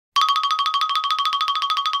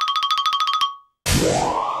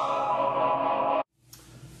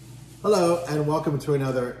Hello and welcome to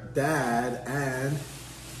another dad and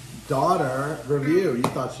daughter review. You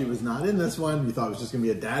thought she was not in this one. You thought it was just going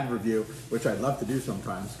to be a dad review, which I'd love to do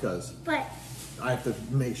sometimes because I have to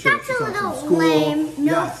make sure she's home from school. Lame.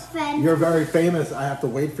 No yes, offense. You're very famous. I have to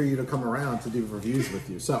wait for you to come around to do reviews with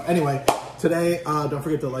you. So anyway, today, don't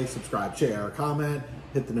forget to like, subscribe, share, comment,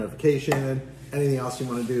 hit the notification, anything else you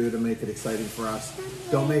want to do to make it exciting for us.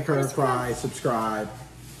 Don't make her cry, subscribe.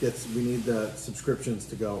 We need the subscriptions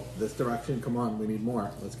to go this direction. Come on, we need more.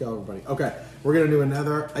 Let's go, everybody. Okay, we're gonna do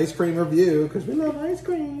another ice cream review because we love ice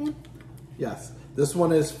cream. Yes, this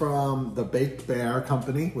one is from the Baked Bear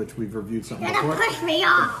company, which we've reviewed something before. You're gonna push me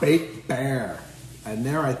off. The Baked Bear, and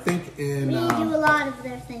they're I think in. We do a lot of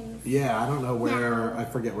their things. Yeah, I don't know where. I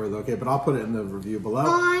forget where they're located, but I'll put it in the review below.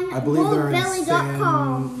 On I believe they're in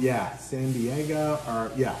San Diego, or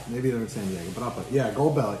yeah, maybe they're in San Diego, but I'll put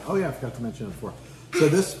Gold Belly. Oh yeah, I forgot to mention it before. So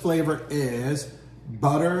this flavor is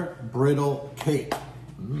butter brittle cake.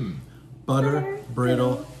 Butter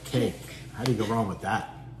brittle cake. How do you go wrong with that?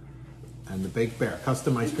 And the Baked Bear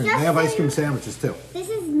custom ice cream. They have ice cream sandwiches too. This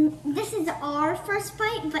is our first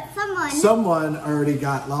bite, but someone already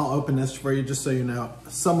got. I'll open this for you just so you know.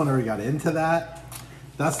 Someone already got into that.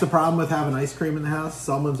 That's the problem with having ice cream in the house.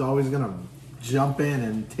 Someone's always gonna jump in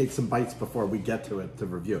and take some bites before we get to it to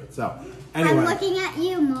review it. So anyway, I'm looking at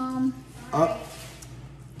you, Mom. Oh.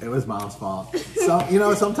 It was Mom's fault. So, you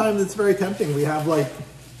know, sometimes it's very tempting. We have like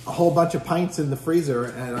a whole bunch of pints in the freezer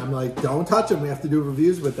and I'm like, don't touch them. We have to do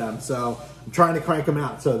reviews with them. So I'm trying to crank them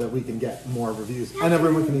out so that we can get more reviews and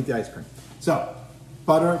everyone can eat the ice cream. So,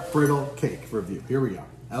 butter brittle cake review. Here we go.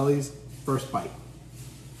 Ellie's first bite.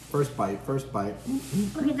 First bite.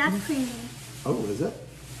 Okay, that's creamy. Oh, is it?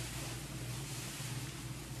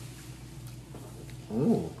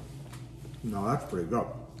 Oh, no, that's pretty good.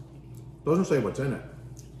 Doesn't say what's in it.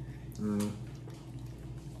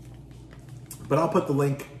 But I'll put the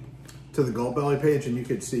link to the Gold Belly page and you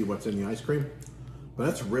could see what's in the ice cream. But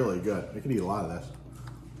that's really good. I could eat a lot of this.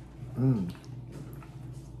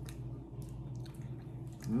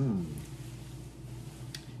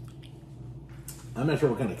 I'm not sure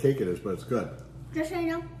what kind of cake it is, but it's good. Just so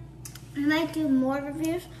you know, I might do more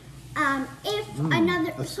reviews.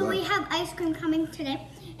 So we have ice cream coming today.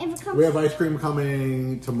 We have ice cream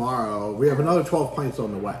coming tomorrow. We have another 12 pints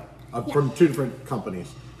on the way from 2 different companies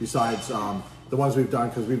besides the ones we've done,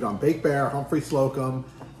 because we've done Baked Bear, Humphrey Slocum,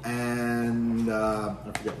 and I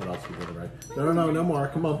forget what else we did already. No more.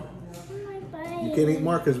 Come on. You can't eat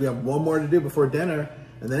more because we have one more to do before dinner,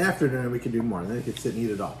 and then after dinner we can do more, and then you can sit and eat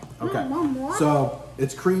it all. Okay. So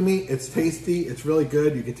it's creamy, it's tasty, it's really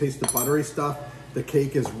good. You can taste the buttery stuff. The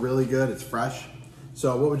cake is really good. It's fresh.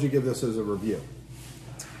 So what would you give this as a review?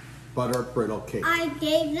 Butter brittle cake. I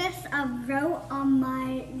gave this a vote on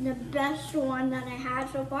the best one that I had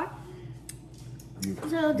so far.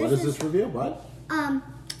 What is this review? What? I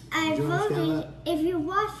voted, if you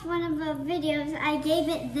watched one of the videos, I gave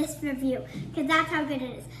it this review because that's how good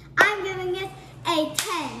it is. I'm giving it a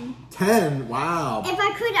 10. 10? Wow. If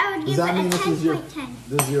I could, I would give it a 10.10.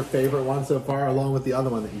 This is your favorite one so far, along with the other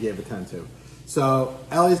one that you gave a 10 to. So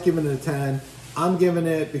Ellie's giving it a 10. I'm giving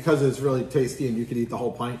it because it's really tasty and you could eat the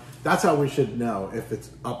whole pint. That's how we should know if it's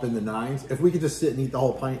up in the 9s. If we could just sit and eat the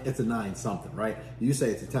whole pint, it's a 9 something, right? You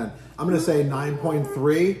say it's a 10. I'm gonna say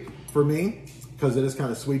 9.3 for me because it is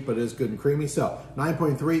kind of sweet, but it is good and creamy. So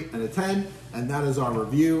 9.3 and a 10, and that is our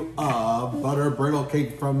review of butter brittle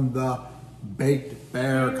cake from the Baked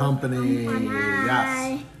Bear company.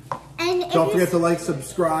 Yes. And don't forget to like,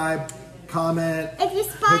 subscribe, comment,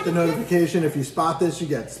 hit the notification. If you spot this, you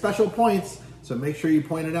get special points. So make sure you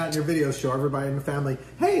point it out in your videos. Show everybody in the family,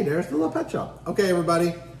 hey, there's the little pet shop. Okay,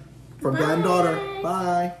 everybody. From Dad and Daughter.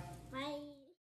 Bye.